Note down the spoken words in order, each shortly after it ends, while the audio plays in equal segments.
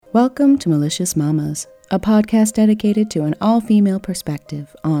Welcome to Malicious Mamas, a podcast dedicated to an all-female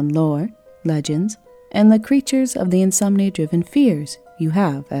perspective on lore, legends, and the creatures of the insomnia-driven fears you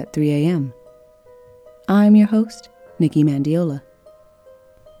have at 3 a.m. I'm your host, Nikki Mandiola.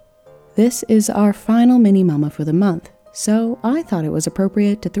 This is our final mini-mama for the month, so I thought it was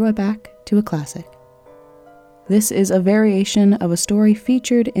appropriate to throw it back to a classic. This is a variation of a story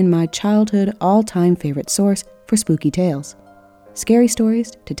featured in my childhood all-time favorite source for spooky tales. Scary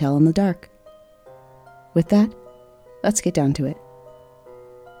stories to tell in the dark. With that, let's get down to it.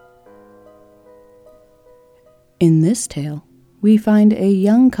 In this tale, we find a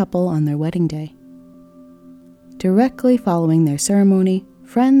young couple on their wedding day. Directly following their ceremony,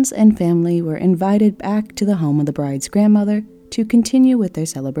 friends and family were invited back to the home of the bride's grandmother to continue with their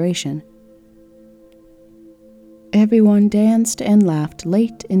celebration. Everyone danced and laughed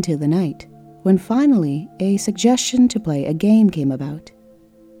late into the night, when finally a suggestion to play a game came about.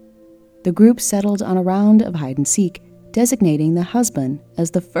 The group settled on a round of hide-and-seek, designating the husband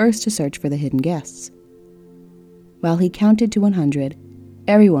as the first to search for the hidden guests. While he counted to 100,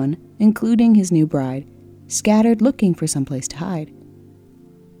 everyone, including his new bride, scattered looking for someplace to hide.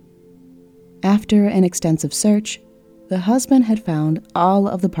 After an extensive search, the husband had found all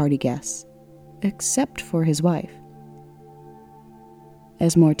of the party guests, except for his wife.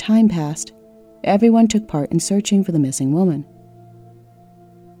 As more time passed, everyone took part in searching for the missing woman.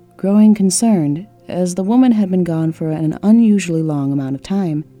 Growing concerned, as the woman had been gone for an unusually long amount of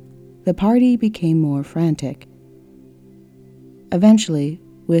time, the party became more frantic. Eventually,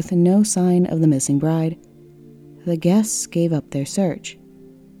 with no sign of the missing bride, the guests gave up their search.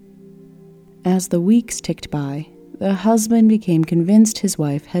 As the weeks ticked by, the husband became convinced his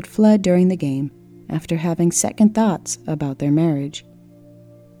wife had fled during the game after having second thoughts about their marriage.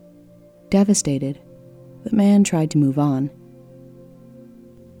 Devastated, the man tried to move on.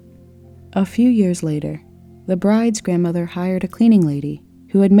 A few years later, the bride's grandmother hired a cleaning lady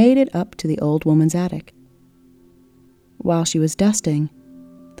who had made it up to the old woman's attic. While she was dusting,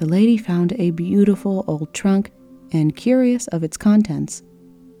 the lady found a beautiful old trunk and, curious of its contents,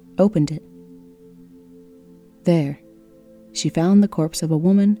 opened it. There, she found the corpse of a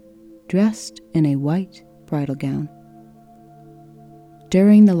woman dressed in a white bridal gown.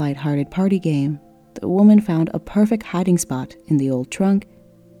 During the light-hearted party game, the woman found a perfect hiding spot in the old trunk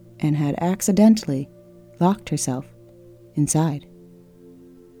and had accidentally locked herself inside.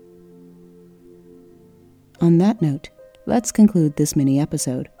 On that note, let's conclude this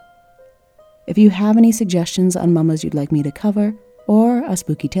mini-episode. If you have any suggestions on mamas you'd like me to cover or a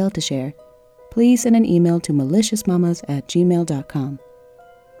spooky tale to share, please send an email to maliciousmamas@gmail.com.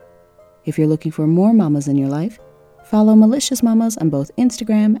 If you're looking for more mamas in your life, follow Malicious Mamas on both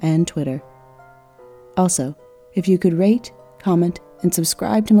Instagram and Twitter. Also, if you could rate, comment, and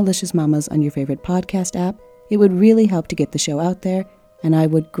subscribe to Malicious Mamas on your favorite podcast app, it would really help to get the show out there, and I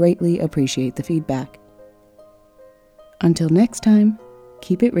would greatly appreciate the feedback. Until next time,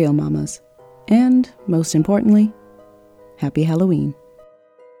 keep it real, mamas. And, most importantly, happy Halloween.